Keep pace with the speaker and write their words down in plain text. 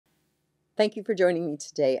Thank you for joining me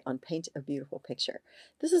today on Paint a Beautiful Picture.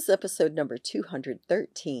 This is episode number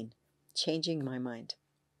 213, Changing My Mind.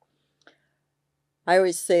 I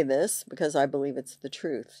always say this because I believe it's the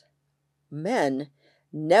truth. Men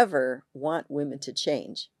never want women to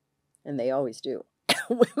change, and they always do.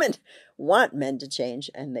 Women want men to change,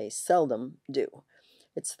 and they seldom do.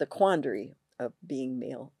 It's the quandary of being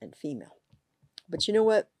male and female. But you know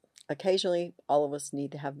what? Occasionally, all of us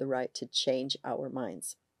need to have the right to change our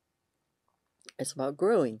minds. It's about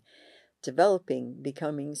growing, developing,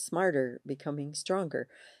 becoming smarter, becoming stronger,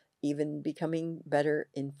 even becoming better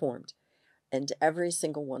informed. And every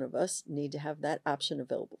single one of us need to have that option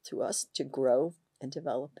available to us to grow and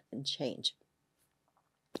develop and change.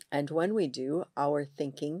 And when we do, our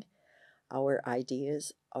thinking, our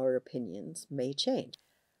ideas, our opinions may change.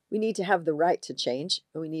 We need to have the right to change,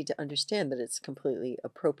 and we need to understand that it's completely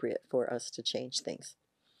appropriate for us to change things.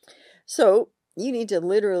 So you need to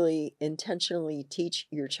literally intentionally teach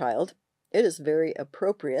your child it is very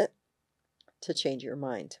appropriate to change your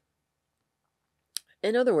mind.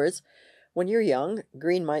 In other words, when you're young,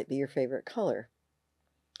 green might be your favorite color.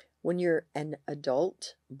 When you're an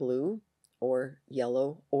adult, blue or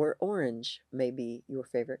yellow or orange may be your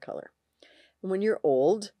favorite color. And when you're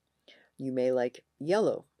old, you may like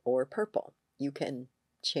yellow or purple. You can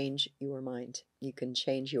change your mind. You can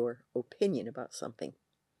change your opinion about something.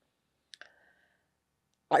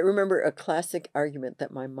 I remember a classic argument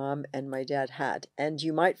that my mom and my dad had, and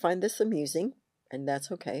you might find this amusing, and that's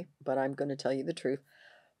okay, but I'm going to tell you the truth.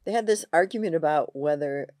 They had this argument about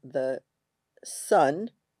whether the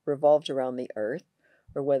sun revolved around the earth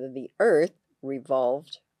or whether the earth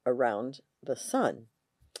revolved around the sun.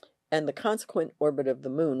 And the consequent orbit of the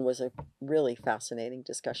moon was a really fascinating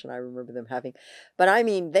discussion I remember them having. But I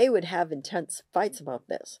mean, they would have intense fights about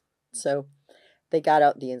this. So they got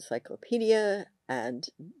out the encyclopedia and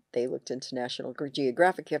they looked into National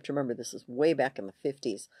Geographic. You have to remember, this is way back in the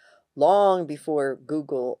 50s, long before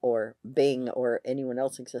Google or Bing or anyone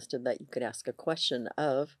else existed that you could ask a question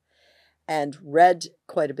of, and read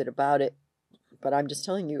quite a bit about it. But I'm just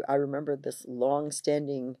telling you, I remember this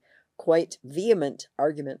long-standing, quite vehement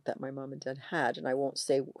argument that my mom and dad had, and I won't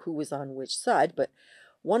say who was on which side, but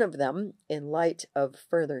one of them, in light of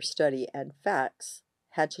further study and facts,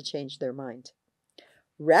 had to change their mind.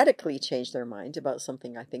 Radically change their mind about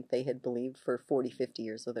something I think they had believed for 40, 50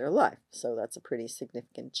 years of their life. So that's a pretty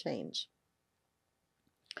significant change.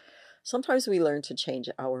 Sometimes we learn to change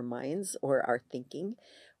our minds or our thinking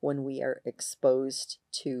when we are exposed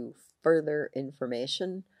to further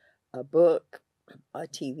information, a book, a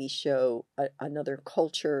TV show, another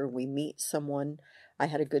culture. We meet someone. I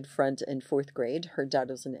had a good friend in fourth grade. Her dad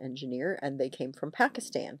was an engineer, and they came from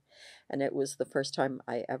Pakistan. And it was the first time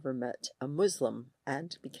I ever met a Muslim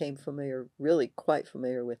and became familiar, really quite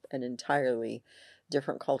familiar with an entirely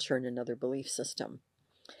different culture and another belief system.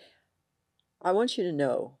 I want you to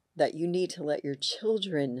know that you need to let your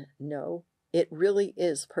children know it really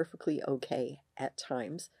is perfectly okay at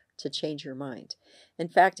times to change your mind. In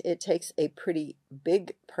fact, it takes a pretty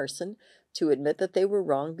big person to admit that they were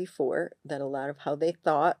wrong before, that a lot of how they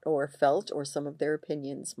thought or felt or some of their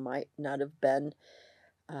opinions might not have been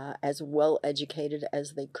as well educated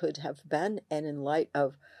as they could have been. And in light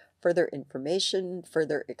of further information,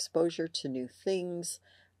 further exposure to new things,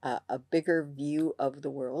 a bigger view of the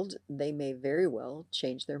world, they may very well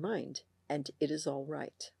change their mind. And it is all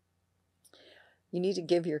right. You need to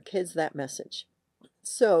give your kids that message.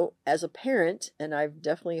 So, as a parent, and I've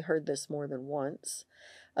definitely heard this more than once,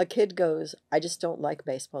 a kid goes, I just don't like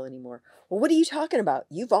baseball anymore. Well, what are you talking about?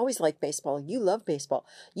 You've always liked baseball. You love baseball.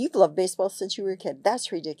 You've loved baseball since you were a kid.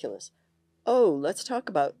 That's ridiculous. Oh, let's talk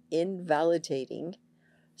about invalidating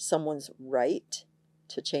someone's right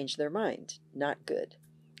to change their mind. Not good.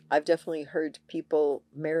 I've definitely heard people,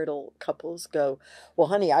 marital couples, go, well,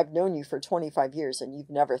 honey, I've known you for 25 years and you've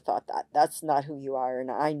never thought that. That's not who you are, and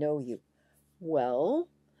I know you. Well,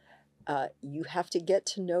 you have to get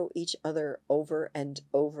to know each other over and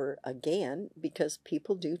over again because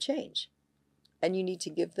people do change. And you need to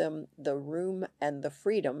give them the room and the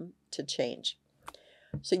freedom to change.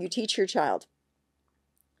 So you teach your child,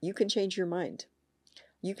 you can change your mind.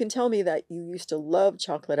 You can tell me that you used to love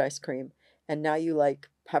chocolate ice cream and now you like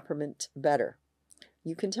peppermint better.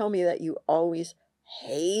 You can tell me that you always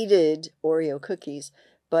hated Oreo cookies,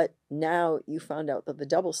 but now you found out that the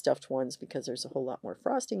double stuffed ones, because there's a whole lot more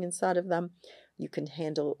frosting inside of them, you can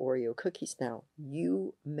handle Oreo cookies now.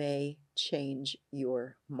 You may change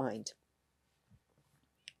your mind.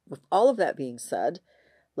 With all of that being said,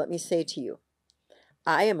 let me say to you,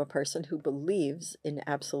 I am a person who believes in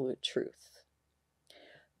absolute truth.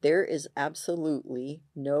 There is absolutely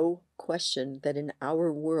no question that in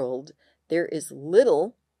our world there is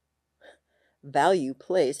little value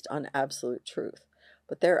placed on absolute truth,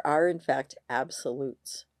 but there are, in fact,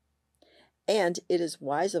 absolutes. And it is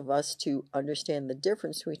wise of us to understand the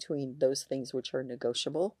difference between those things which are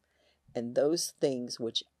negotiable and those things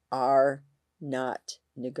which are not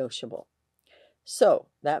negotiable. So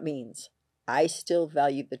that means I still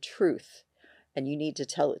value the truth, and you need to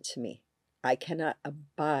tell it to me. I cannot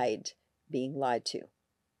abide being lied to.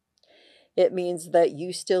 It means that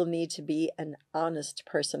you still need to be an honest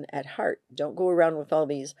person at heart. Don't go around with all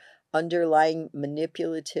these underlying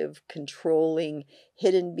manipulative, controlling,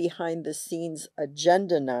 hidden behind the scenes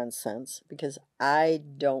agenda nonsense, because I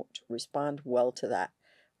don't respond well to that.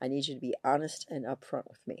 I need you to be honest and upfront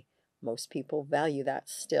with me. Most people value that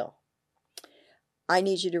still. I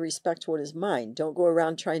need you to respect what is mine. Don't go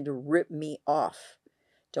around trying to rip me off.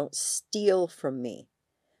 Don't steal from me.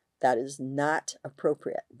 That is not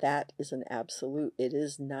appropriate. That is an absolute. It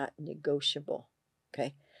is not negotiable.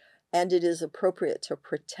 Okay? And it is appropriate to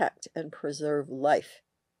protect and preserve life.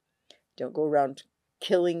 Don't go around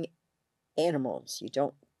killing animals. You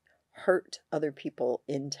don't hurt other people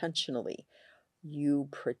intentionally. You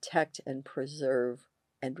protect and preserve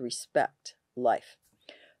and respect life.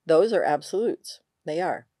 Those are absolutes. They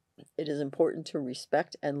are. It is important to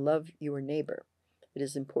respect and love your neighbor. It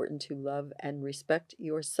is important to love and respect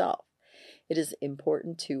yourself. It is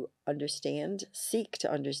important to understand, seek to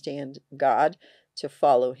understand God, to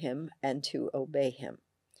follow Him, and to obey Him.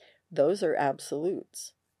 Those are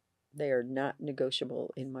absolutes. They are not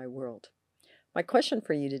negotiable in my world. My question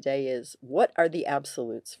for you today is, what are the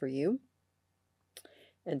absolutes for you?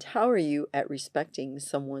 And how are you at respecting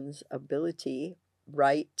someone's ability,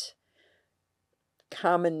 right,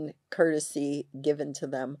 common courtesy given to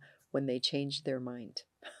them when they change their mind?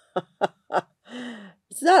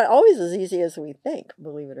 It's not always as easy as we think,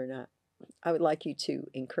 believe it or not. I would like you to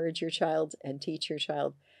encourage your child and teach your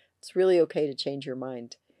child it's really okay to change your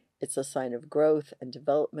mind. It's a sign of growth and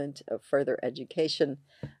development, of further education,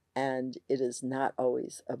 and it is not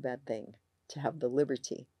always a bad thing to have the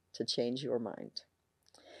liberty to change your mind.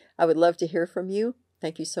 I would love to hear from you.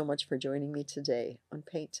 Thank you so much for joining me today on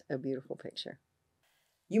Paint a Beautiful Picture.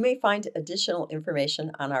 You may find additional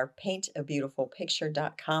information on our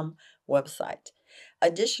paintabeautifulpicture.com website.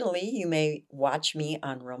 Additionally, you may watch me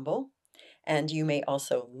on Rumble, and you may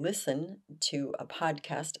also listen to a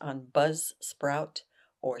podcast on Buzzsprout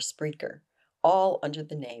or Spreaker, all under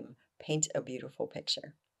the name Paint a Beautiful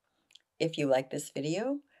Picture. If you like this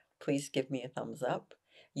video, please give me a thumbs up.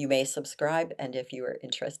 You may subscribe, and if you are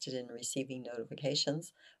interested in receiving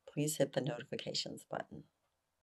notifications, please hit the notifications button.